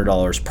around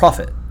 $500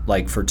 profit,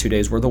 like for 2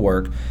 days worth of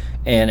work.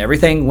 And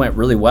everything went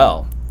really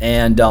well.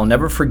 And I'll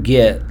never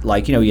forget,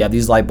 you have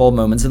these light bulb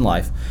moments in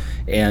life.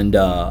 And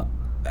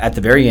at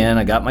the very end,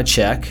 I got my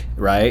check,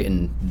 right,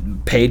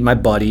 and paid my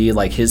buddy,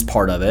 his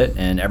part of it.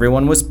 And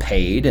everyone was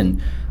paid,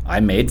 and I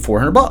made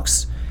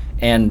 $400.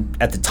 And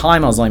at the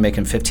time, I was only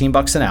making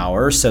 $15 an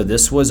hour. So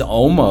this was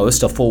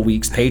almost a full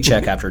week's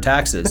paycheck after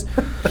taxes.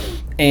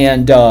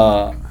 And,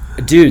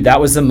 dude, that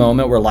was the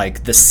moment where,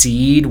 the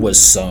seed was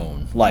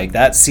sown.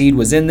 That seed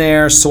was in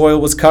there, soil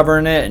was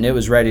covering it, and it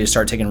was ready to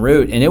start taking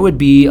root. And it would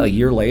be a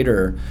year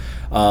later.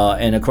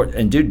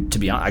 And dude, to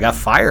be honest, I got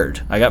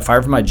fired. I got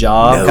fired from my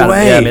job. No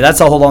way. Yeah,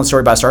 that's a whole long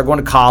story. But I started going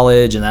to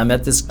college, and I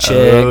met this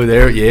chick. Oh,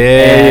 there,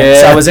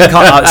 yeah. So I was in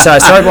college. So I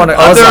started going to.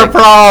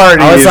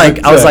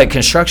 I was like,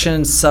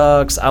 construction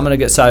sucks.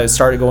 So I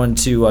started going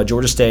to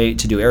Georgia State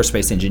to do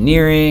aerospace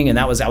engineering, and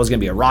I was going to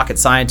be a rocket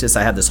scientist.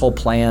 I had this whole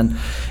plan,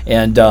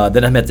 and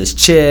then I met this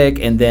chick,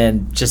 and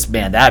then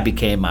that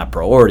became my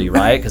priority,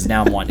 right? Because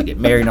now I'm wanting to get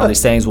married and all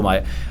these things.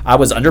 Well, I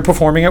was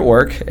underperforming at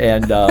work,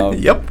 and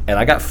yep, and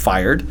I got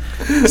fired.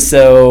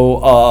 So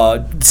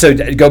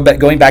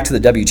going back to the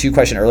W-2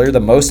 question earlier, the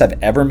most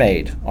I've ever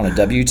made on a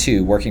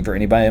W-2 working for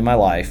anybody in my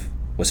life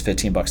was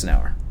 $15 an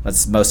hour.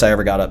 That's the most I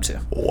ever got up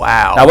to.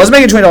 Wow. I wasn't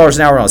making $20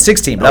 an hour when I was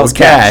 16, but that was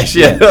cash.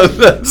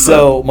 Yeah.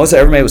 So most I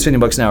ever made was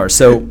 $15 an hour.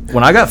 So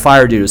when I got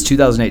fired, dude, it was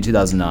 2008,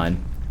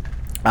 2009.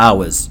 I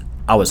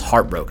was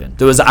heartbroken.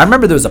 I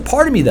remember there was a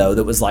part of me though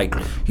that was like,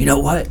 you know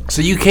what?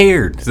 So you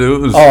cared. So it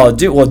was. Oh,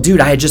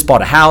 dude, I had just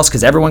bought a house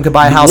because everyone could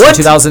buy a house in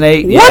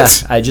 2008.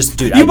 What? Yeah,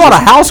 You bought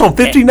a house on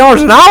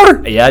 $15 an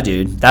hour? Yeah,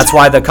 dude. That's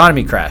why the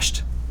economy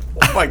crashed.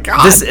 Oh my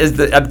God!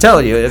 I'm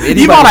telling you.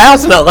 You bought a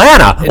house in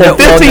Atlanta on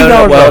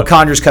 $15. Well,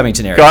 Conjures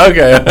Covington area.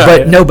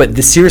 Okay.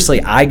 But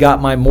seriously, I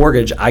got my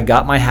mortgage. I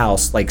got my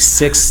house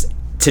 6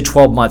 to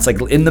 12 months,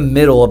 in the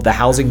middle of the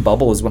housing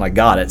bubble is when I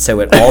got it. So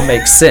it all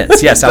makes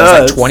sense. Yes,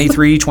 I was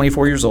 23,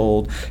 24 years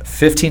old,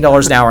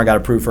 $15 an hour, I got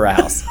approved for a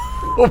house.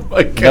 Oh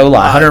my God. No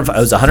lie. It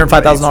was a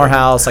 $105,000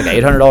 house,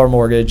 $800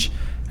 mortgage,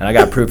 and I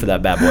got approved for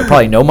that bad boy.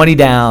 Probably no money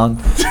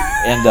down.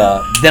 And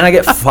then I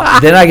get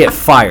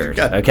fired,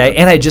 okay?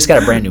 And I just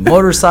got a brand new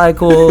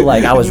motorcycle.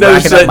 I was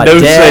racking up my debt.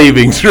 No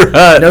savings,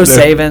 right? No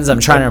savings. I'm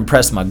trying to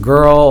impress my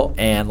girl.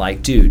 And,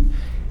 dude,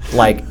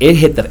 it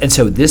hit the – and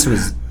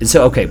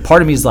so okay,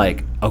 part of me is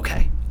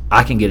okay,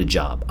 I can get a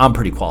job. I'm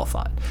pretty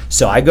qualified.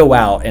 So I go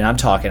out and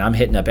I'm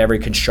hitting up every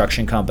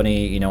construction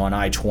company, on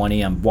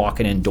I-20. I'm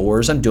walking in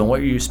doors. I'm doing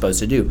what you're supposed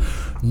to do.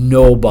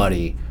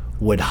 Nobody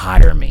would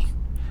hire me.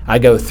 I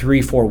go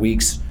 3-4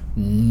 weeks,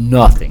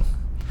 nothing.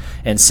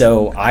 And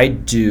so I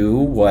do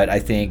what I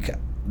think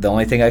the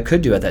only thing I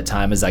could do at that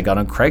time is I got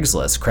on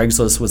Craigslist.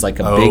 Craigslist was a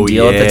big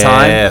deal at the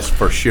time. Yes,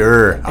 for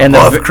sure. I and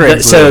love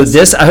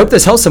Craigslist. So I hope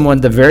this helps someone.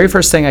 The very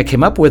first thing I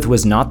came up with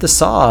was not the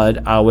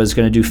sod. I was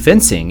going to do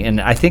fencing. And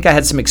I think I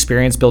had some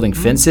experience building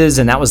fences,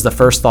 and that was the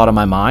first thought on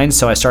my mind.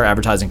 So I started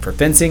advertising for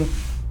fencing.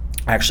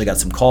 I actually got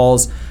some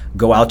calls,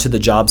 go out to the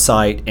job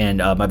site, and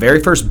my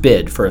very first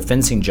bid for a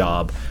fencing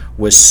job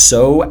was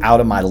so out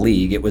of my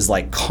league. It was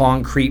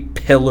concrete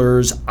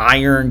pillars,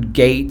 iron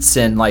gates,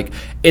 and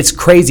it's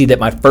crazy that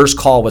my first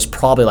call was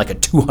probably a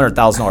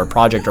 $200,000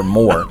 project or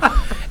more.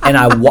 And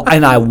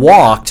I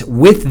walked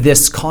with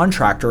this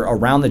contractor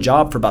around the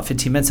job for about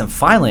 15 minutes, and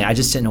finally I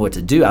just didn't know what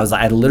to do.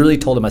 I literally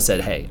told him, I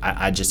said, hey,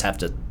 I just have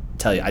to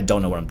tell you, I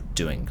don't know what I'm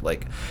doing.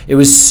 It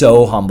was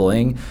so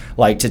humbling,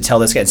 to tell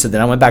this guy. So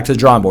then I went back to the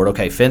drawing board.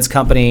 Okay, fence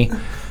company.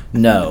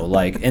 No,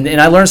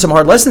 and I learned some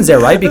hard lessons there,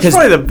 right? Because that's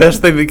probably the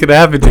best thing that could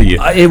happen to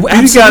you. You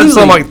got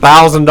some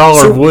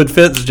 $1,000 wood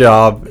fence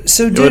job.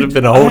 So it would have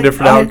been a whole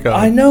different outcome.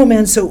 I know,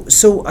 man.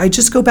 So I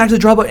just go back to the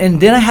drawing board,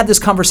 and then I had this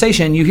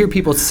conversation. You hear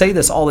people say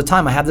this all the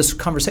time. I have this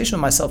conversation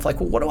with myself, well,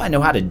 what do I know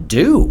how to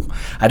do?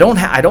 I don't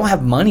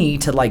have money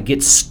to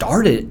get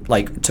started,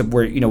 to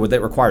where where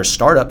that requires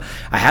startup.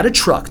 I had a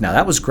truck. Now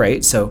that was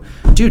great. So,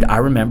 dude, I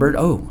remembered.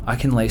 Oh, I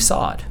can lay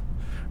sod.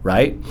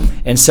 right?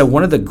 And so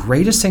one of the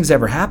greatest things that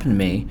ever happened to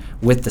me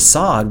with the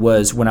sod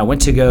was when I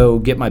went to go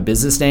get my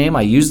business name,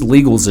 I used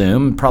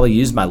LegalZoom, probably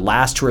used my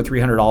last $200 or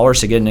 $300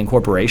 to get an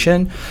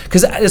incorporation.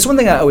 Because it's one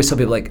thing I always tell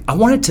people, like, I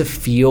want it to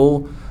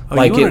feel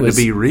like it was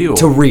to be real.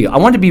 I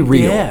want it to be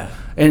real. Yeah.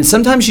 And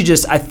sometimes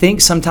I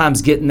think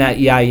sometimes getting that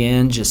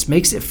EIN just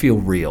makes it feel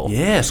real.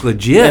 Yes,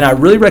 legit. And I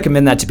really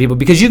recommend that to people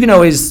because you can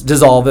always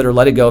dissolve it or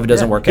let it go if it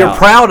doesn't work out. You're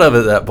proud of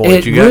it at that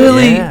point.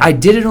 I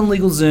did it on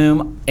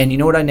LegalZoom, and you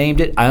know what I named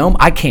it?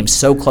 I came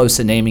so close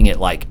to naming it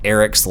like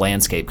Eric's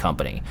Landscape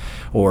Company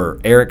or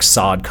Eric's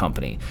Sod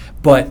Company.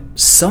 But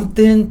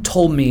something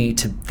told me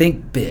to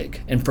think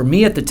big. And for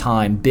me at the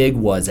time, big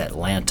was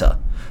Atlanta,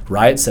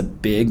 right? It's a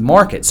big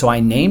market. So I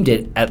named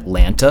it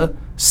Atlanta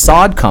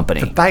Sod Company.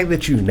 The fact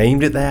that you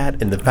named it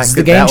that and the fact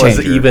that that was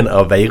even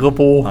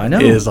available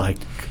is like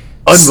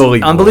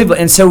unbelievable. Unbelievable.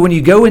 And so when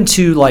you go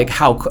into like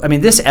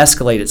this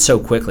escalated so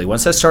quickly.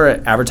 Once I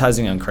started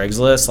advertising on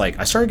Craigslist, like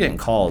I started getting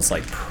calls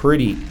like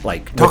pretty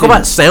like talk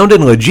about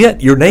sounding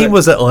legit. Your name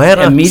was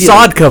Atlanta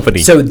Sod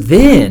Company. So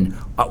then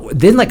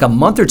like a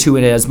month or two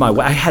in it,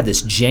 I had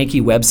this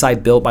janky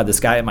website built by this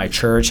guy at my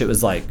church. It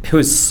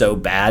was so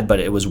bad, but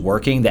it was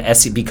working.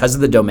 Because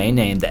of the domain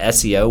name, the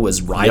SEO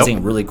was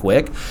rising really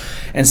quick.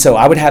 And so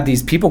I would have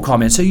these people call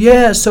me and say,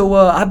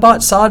 I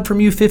bought sod from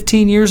you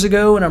 15 years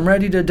ago and I'm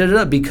ready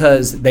to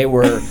because they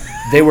were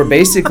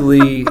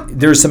basically,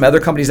 there were some other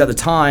companies at the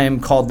time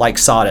called like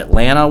Sod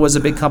Atlanta was a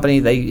big company.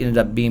 They ended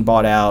up being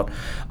bought out.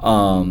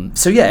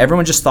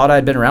 Everyone just thought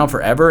I'd been around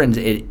forever, and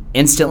it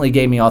instantly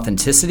gave me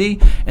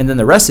authenticity. And then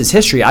the rest is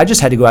history. I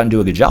just had to go out and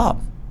do a good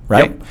job,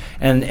 right? Yep.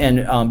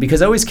 And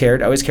because I always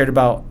cared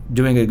about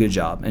doing a good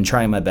job and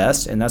trying my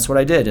best, and that's what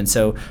I did. And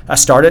so I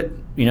started,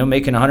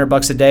 making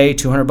 $100 a day,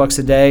 $200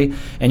 a day,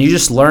 and you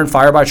just learn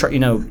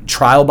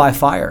trial by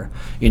fire.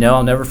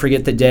 I'll never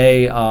forget the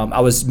day I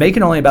was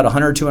making only about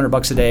 $100,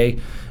 $200 a day.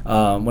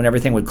 When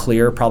everything would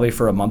clear probably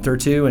for a month or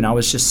two, and I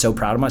was just so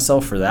proud of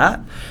myself for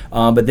that.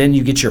 But then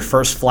you get your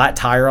first flat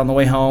tire on the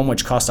way home,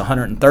 which costs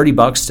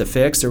 $130 to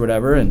fix or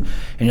whatever, and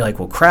you're like,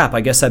 well, crap,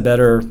 I guess I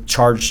better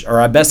charge, or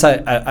I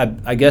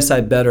guess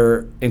I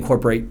better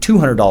incorporate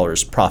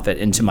 $200 profit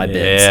into my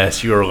bids.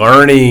 Yes, you're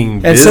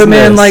learning business. And so,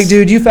 man, like,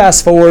 dude, you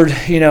fast forward,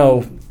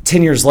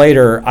 10 years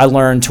later, I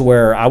learned to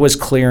where I was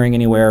clearing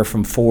anywhere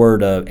from $4,000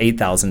 to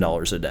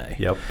 $8,000 a day.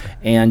 Yep.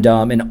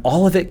 And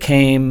all of it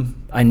came.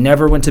 I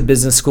never went to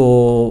business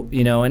school,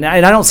 and I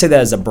don't say that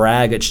as a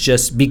brag. It's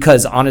just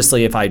because,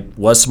 honestly, if I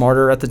was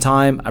smarter at the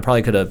time, I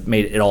probably could have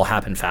made it all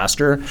happen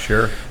faster.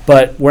 Sure.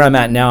 But where I'm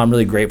at now, I'm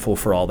really grateful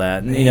for all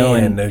that.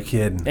 And, no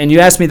kidding. And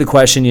you asked me the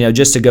question,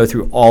 just to go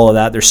through all of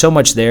that. There's so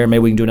much there. Maybe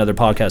we can do another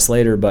podcast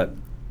later, but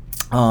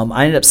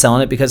I ended up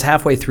selling it because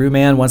halfway through,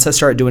 man, once I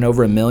started doing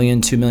over $1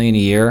 million, $2 million a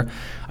year,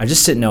 I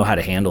just didn't know how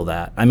to handle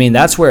that. I mean,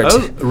 that's where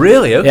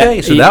really? Okay.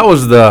 Yeah, so that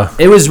was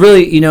it was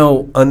really,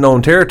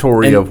 unknown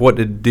territory of what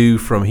to do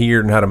from here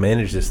and how to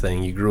manage this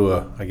thing. You grew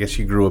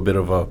a bit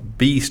of a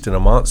beast and a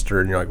monster,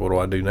 and you're like, what do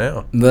I do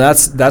now?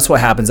 That's what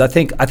happens. I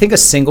think a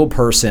single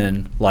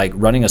person like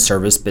running a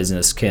service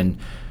business can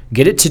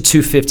get it to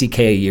 $250K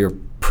a year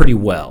pretty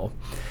well.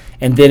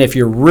 And then if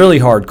you're really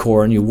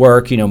hardcore and you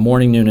work,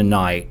 morning, noon, and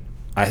night,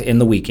 in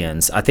the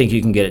weekends, I think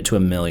you can get it to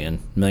 $1 million,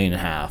 $1.5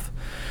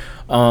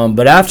 million.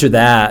 But after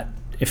that,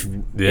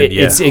 it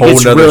gets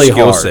really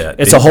hard.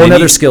 It's a whole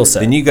nother skill set.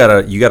 Then you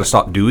gotta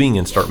stop doing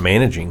and start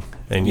managing,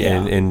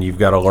 and you've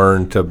got to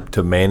learn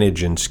to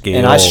manage and scale.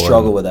 And I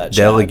struggle with that.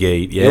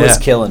 Delegate. Yeah, it was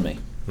killing me.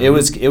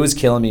 Mm-hmm. It was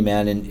killing me,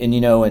 man.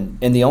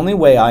 And the only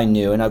way I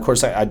knew, and of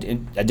course I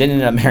didn't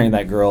end up marrying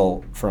that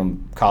girl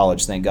from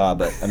college, thank God.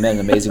 But I met an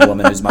amazing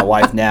woman who's my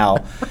wife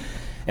now.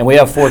 And we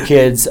have 4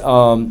 kids,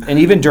 and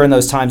even during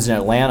those times in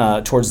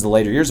Atlanta, towards the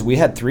later years, we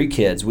had 3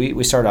 kids.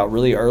 We started out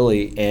really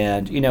early,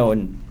 and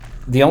and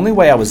the only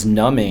way I was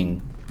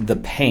numbing the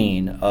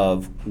pain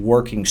of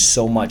working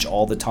so much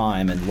all the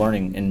time and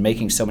learning and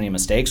making so many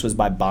mistakes was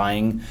by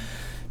buying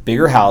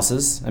bigger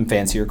houses and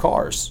fancier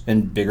cars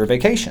and bigger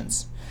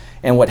vacations.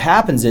 And what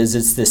happens is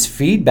it's this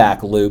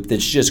feedback loop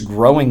that's just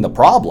growing the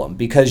problem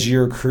because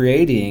you're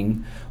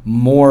creating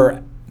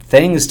more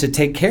things to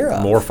take care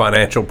of. More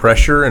financial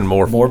pressure and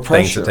more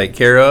things to take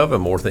care of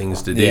and more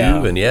things to do.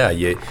 Yeah.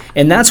 And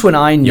and that's when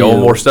I knew. You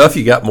own more stuff,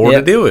 you got more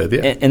to deal with.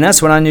 Yeah. And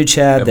that's when I knew,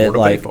 Chad, that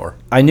like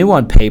I knew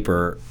on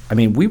paper, I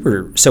mean, we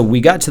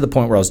got to the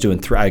point where I was doing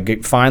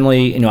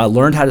finally, I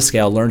learned how to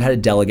scale, learned how to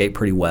delegate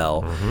pretty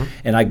well. Mm-hmm.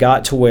 And I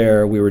got to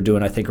where we were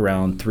doing, I think,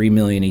 around $3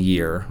 million a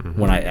year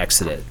when I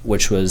exited,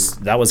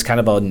 that was kind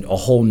of a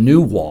whole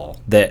new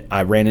wall that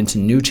I ran into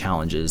new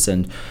challenges.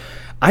 And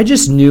I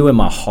just knew in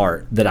my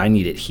heart that I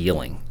needed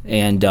healing.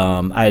 And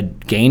I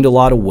had gained a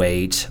lot of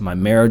weight. My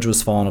marriage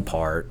was falling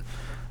apart.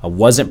 I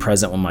wasn't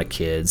present with my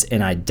kids.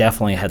 And I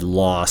definitely had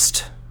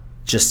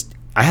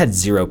I had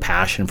zero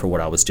passion for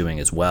what I was doing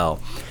as well.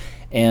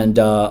 And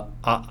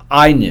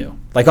I knew,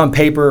 like on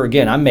paper,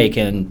 again, I'm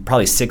making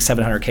probably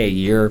 $600-700K a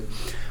year,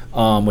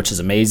 which is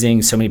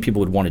amazing. So many people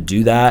would want to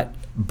do that.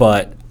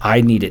 But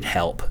I needed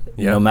help.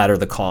 no matter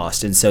the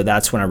cost. And so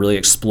that's when I really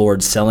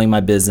explored selling my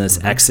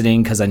business,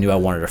 exiting, because I knew I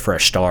wanted a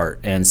fresh start.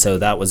 And so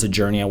that was a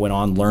journey I went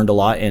on, learned a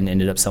lot, and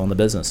ended up selling the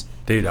business.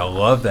 Dude, I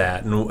love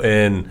that.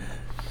 And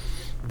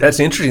that's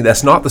interesting.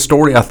 That's not the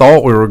story I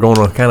thought we were going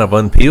to kind of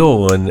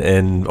unpeel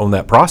and on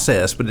that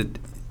process. But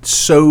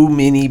so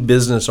many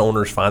business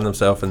owners find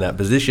themselves in that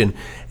position.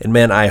 And,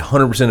 man, I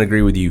 100%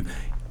 agree with you.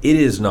 It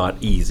is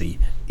not easy.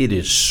 It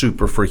is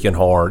super freaking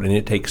hard, and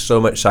it takes so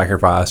much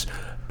sacrifice.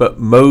 But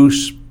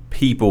most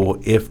people,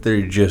 if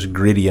they're just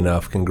gritty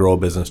enough, can grow a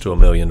business to $1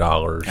 million.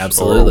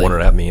 Absolutely. Or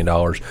 $1.5 million.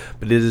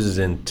 But it is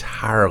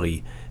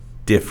entirely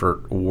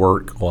different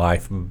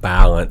work-life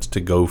balance to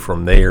go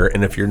from there.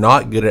 And if you're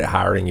not good at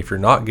hiring, if you're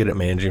not good at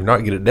managing, if you're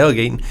not good at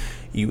delegating,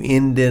 you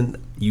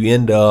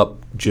end up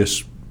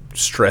just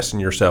stressing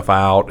yourself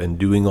out and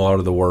doing a lot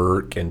of the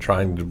work and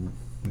trying to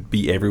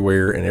be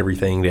everywhere and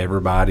everything to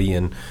everybody,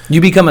 and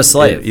you become a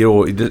slave.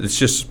 It's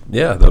just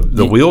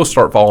the wheels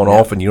start falling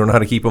off, and you don't know how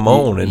to keep them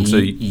on, and so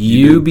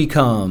you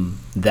become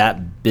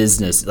that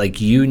business.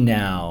 Like, you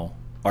now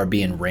are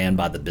being ran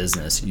by the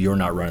business. You're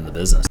not running the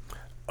business.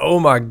 Oh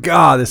my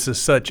God, this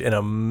is such an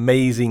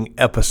amazing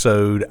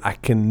episode. I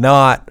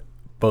cannot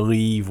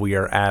believe we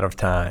are out of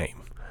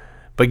time.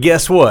 But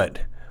guess what?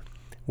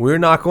 We're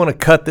not going to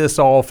cut this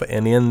off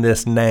and end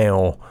this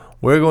now.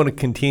 We're going to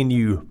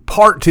continue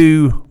part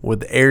 2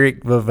 with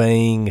Eric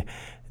Vevang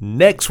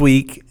next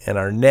week in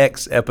our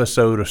next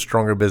episode of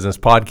Stronger Business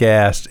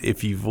Podcast.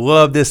 If you've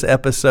loved this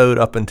episode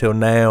up until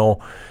now,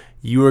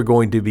 you are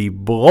going to be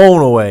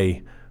blown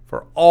away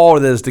for all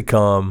that is to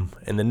come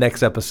in the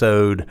next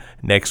episode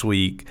next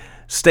week.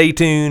 Stay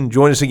tuned.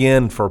 Join us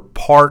again for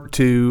part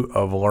 2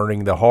 of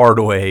Learning the Hard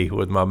Way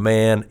with my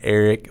man,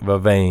 Eric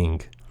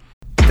Vevang.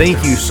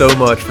 Thank you so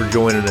much for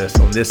joining us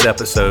on this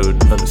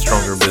episode of the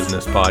Stronger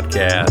Business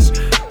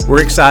Podcast.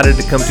 We're excited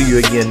to come to you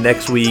again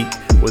next week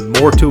with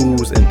more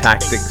tools and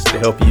tactics to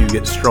help you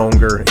get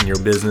stronger in your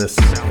business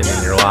and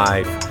in your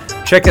life.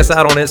 Check us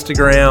out on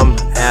Instagram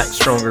at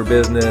Stronger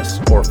Business,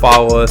 or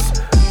follow us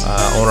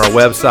on our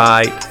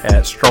website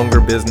at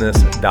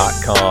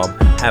strongerbusiness.com.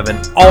 Have an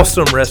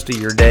awesome rest of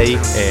your day,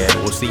 and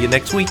we'll see you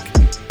next week.